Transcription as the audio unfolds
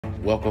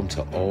Welcome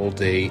to All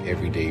Day,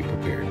 Everyday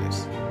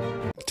Preparedness.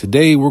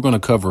 Today, we're going to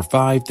cover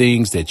 5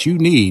 things that you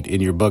need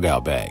in your bug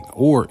out bag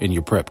or in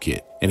your prep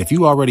kit. And if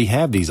you already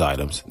have these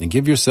items, then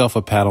give yourself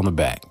a pat on the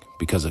back,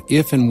 because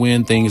if and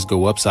when things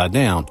go upside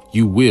down,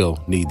 you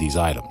will need these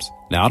items.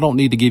 Now, I don't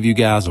need to give you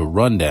guys a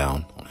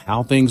rundown on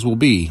how things will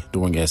be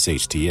during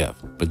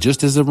SHTF, but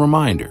just as a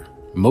reminder,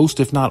 most,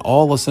 if not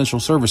all, essential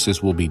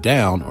services will be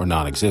down or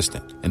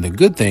non-existent. And the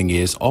good thing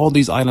is all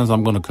these items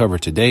I'm going to cover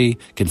today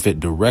can fit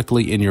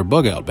directly in your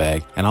bug out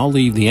bag, and I'll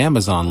leave the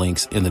Amazon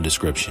links in the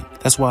description.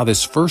 That's why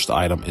this first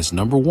item is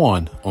number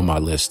 1 on my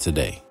list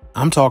today.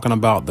 I'm talking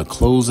about the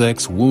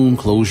Clozex wound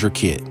closure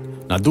kit.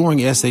 Now, during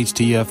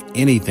SHTF,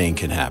 anything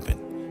can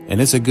happen,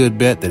 and it's a good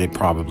bet that it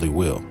probably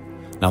will.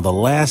 Now, the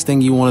last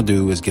thing you want to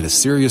do is get a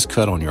serious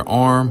cut on your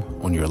arm,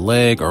 on your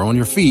leg, or on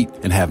your feet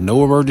and have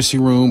no emergency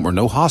room or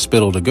no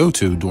hospital to go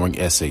to during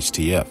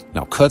SHTF.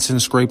 Now, cuts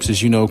and scrapes,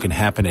 as you know, can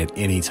happen at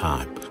any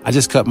time. I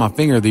just cut my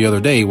finger the other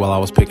day while I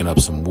was picking up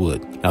some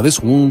wood. Now, this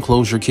wound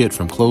closure kit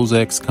from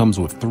Clozex comes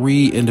with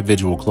 3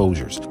 individual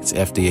closures. It's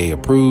FDA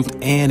approved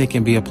and it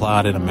can be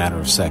applied in a matter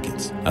of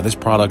seconds. Now, this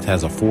product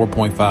has a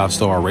 4.5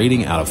 star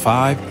rating out of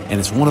 5, and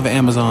it's one of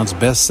Amazon's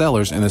best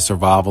sellers in the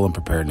survival and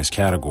preparedness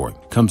category.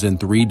 It comes in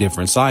 3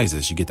 different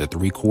sizes. You get the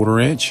 3/4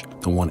 inch,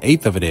 the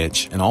 1/8 of an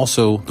inch, and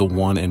also the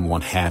 1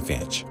 1/2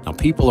 inch. Now,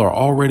 people are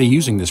already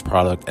using this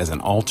product as an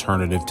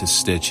alternative to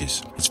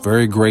stitches. It's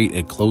very great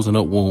at closing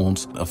up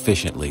wounds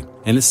efficiently,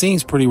 and it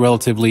seems pretty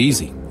relatively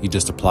easy. You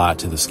just apply it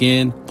to the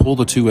skin, pull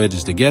the 2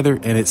 edges together,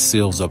 and it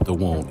seals up the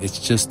wound. It's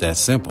just that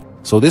simple.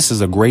 So this is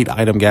a great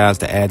item, guys,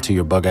 to add to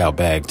your bug out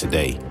bag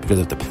today, because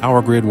if the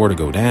power grid were to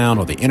go down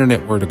or the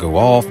internet were to go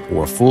off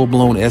or a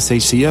full-blown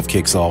SHTF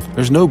kicks off,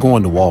 there's no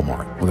going to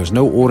Walmart or there's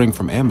no ordering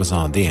from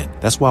Amazon then.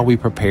 That's why we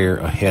prepare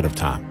ahead of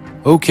time.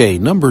 Okay,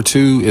 number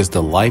 2 is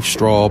the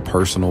LifeStraw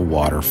personal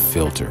water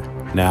filter.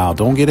 Now,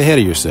 don't get ahead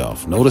of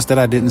yourself. Notice that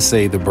I didn't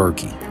say the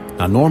Berkey.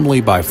 Now, normally,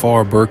 by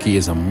far, Berkey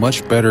is a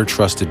much better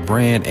trusted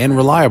brand and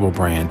reliable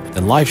brand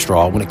than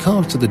LifeStraw when it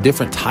comes to the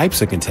different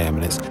types of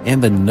contaminants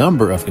and the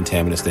number of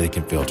contaminants that it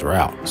can filter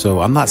out. So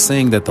I'm not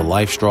saying that the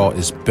LifeStraw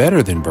is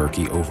better than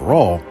Berkey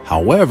overall.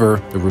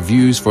 However, the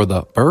reviews for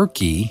the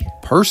Berkey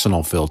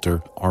personal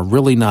filter are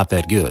really not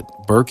that good.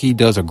 Berkey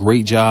does a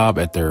great job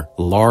at their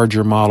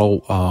larger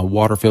model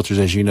water filters,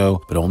 as you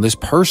know, but on this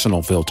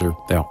personal filter,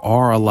 there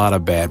are a lot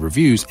of bad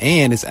reviews,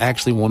 and it's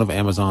actually one of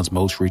Amazon's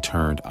most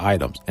returned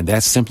items. And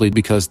that's simply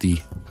because the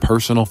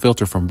personal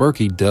filter from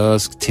Berkey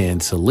does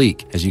tend to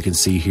leak, as you can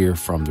see here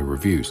from the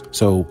reviews.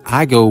 So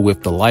I go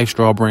with the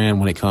LifeStraw brand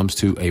when it comes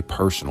to a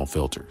personal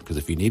filter, because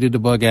if you needed to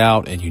bug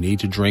out and you need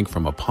to drink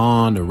from a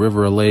pond, a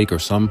river, a lake, or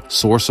some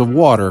source of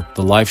water,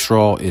 the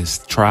LifeStraw is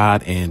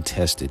tried and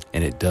tested,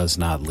 and it does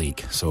not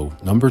leak. So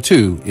number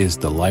 2 is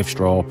the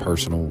LifeStraw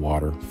personal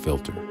water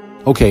filter.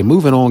 Okay,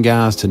 moving on,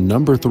 guys, to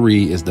number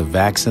 3 is the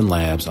Vaccine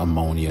Labs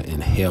Ammonia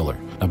Inhaler.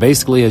 Now,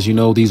 basically, as you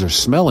know, these are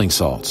smelling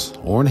salts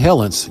or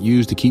inhalants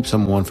used to keep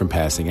someone from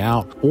passing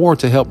out or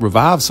to help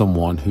revive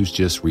someone who's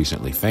just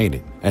recently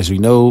fainted. As we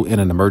know, in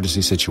an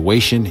emergency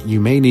situation,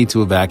 you may need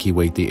to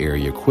evacuate the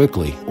area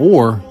quickly,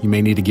 or you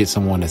may need to get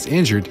someone that's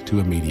injured to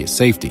immediate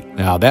safety.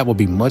 Now, that will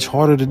be much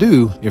harder to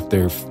do if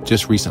they're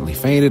just recently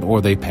fainted or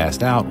they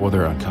passed out or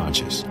they're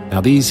unconscious. Now,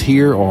 these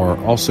here are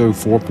also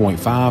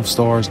 4.5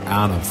 stars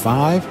out of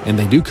 5, and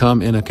they do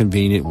come in a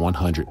convenient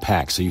 100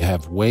 pack. So you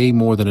have way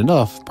more than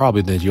enough,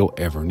 probably, than you'll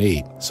ever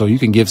need. So you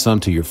can give some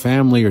to your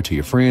family or to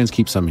your friends,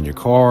 keep some in your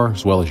car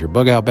as well as your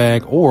bug out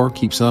bag, or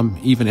keep some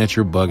even at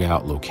your bug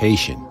out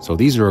location. So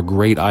these are a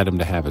great item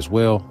to have as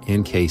well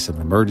in case of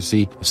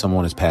emergency. If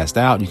someone is passed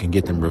out, you can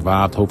get them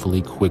revived,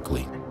 hopefully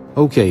quickly.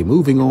 Okay,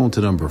 moving on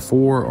to number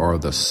 4 are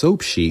the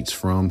soap sheets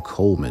from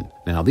Coleman.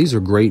 Now, these are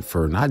great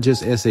for not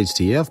just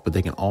SHTF, but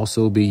they can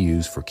also be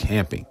used for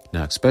camping.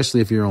 Now,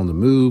 especially if you're on the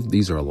move,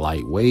 these are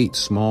lightweight,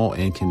 small,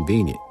 and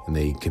convenient. And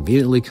they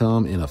conveniently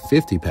come in a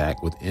 50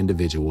 pack with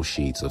individual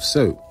sheets of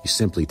soap. You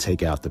simply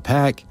take out the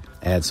pack,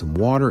 add some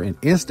water, and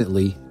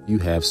instantly you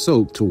have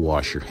soap to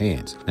wash your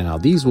hands. Now,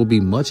 these will be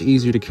much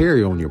easier to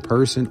carry on your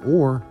person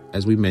or,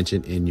 as we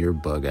mentioned, in your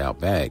bug out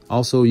bag.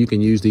 Also, you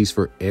can use these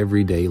for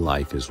everyday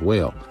life as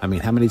well. I mean,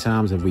 how many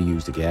times have we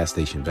used a gas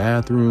station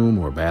bathroom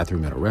or a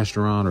bathroom at a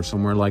restaurant or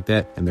somewhere like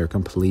that, and they're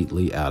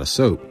completely out of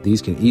soap?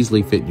 These can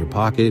easily fit in your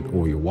pocket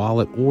or your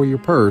wallet or your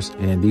purse,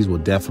 and these will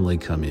definitely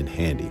come in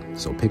handy.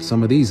 So pick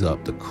some of these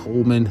up, the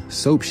Coleman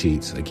soap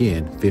sheets,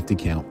 again, 50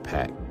 count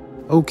pack.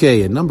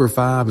 Okay, and number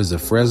 5 is a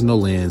Fresno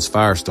Lens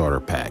Fire Starter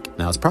Pack.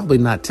 Now, it's probably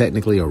not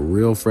technically a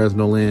real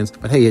Fresno lens,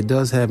 but hey, it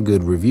does have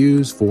good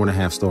reviews,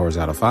 4.5 stars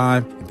out of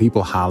 5, and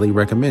people highly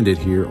recommend it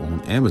here on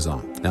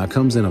Amazon. Now, it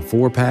comes in a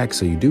 4-pack,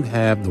 so you do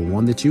have the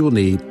one that you will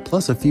need,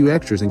 plus a few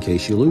extras in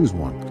case you lose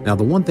one. Now,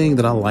 the one thing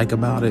that I like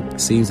about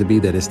it seems to be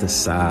that it's the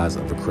size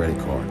of a credit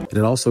card. And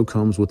it also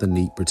comes with a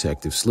neat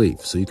protective sleeve,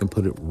 so you can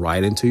put it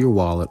right into your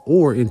wallet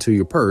or into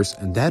your purse.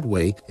 And that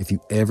way, if you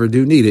ever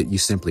do need it, you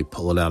simply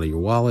pull it out of your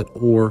wallet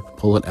or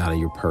pull it out of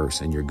your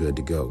purse and you're good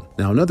to go.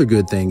 Now, another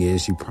good thing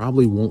is you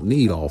probably won't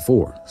need all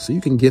 4. So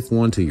you can gift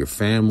one to your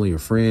family or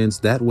friends.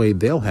 That way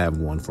they'll have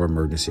one for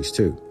emergencies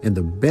too. And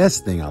the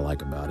best thing I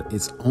like about it,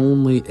 it's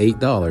only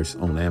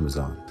 $8 on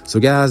Amazon. So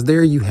guys,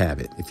 there you have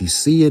it. If you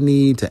see a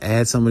need to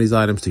add some of these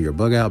items to your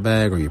bug out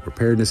bag or your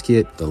preparedness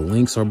kit, the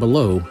links are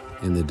below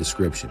in the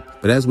description.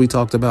 But as we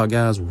talked about,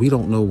 guys, we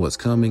don't know what's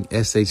coming.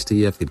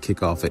 SHTF could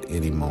kick off at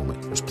any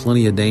moment. There's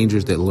plenty of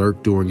dangers that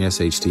lurk during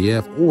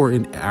SHTF or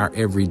in our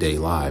everyday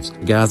lives.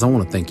 Guys, I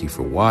want to thank you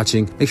for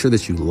watching. Make sure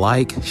that you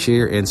like,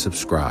 share, and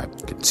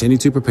subscribe. Continue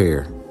to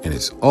prepare, and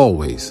as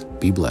always,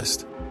 be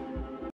blessed.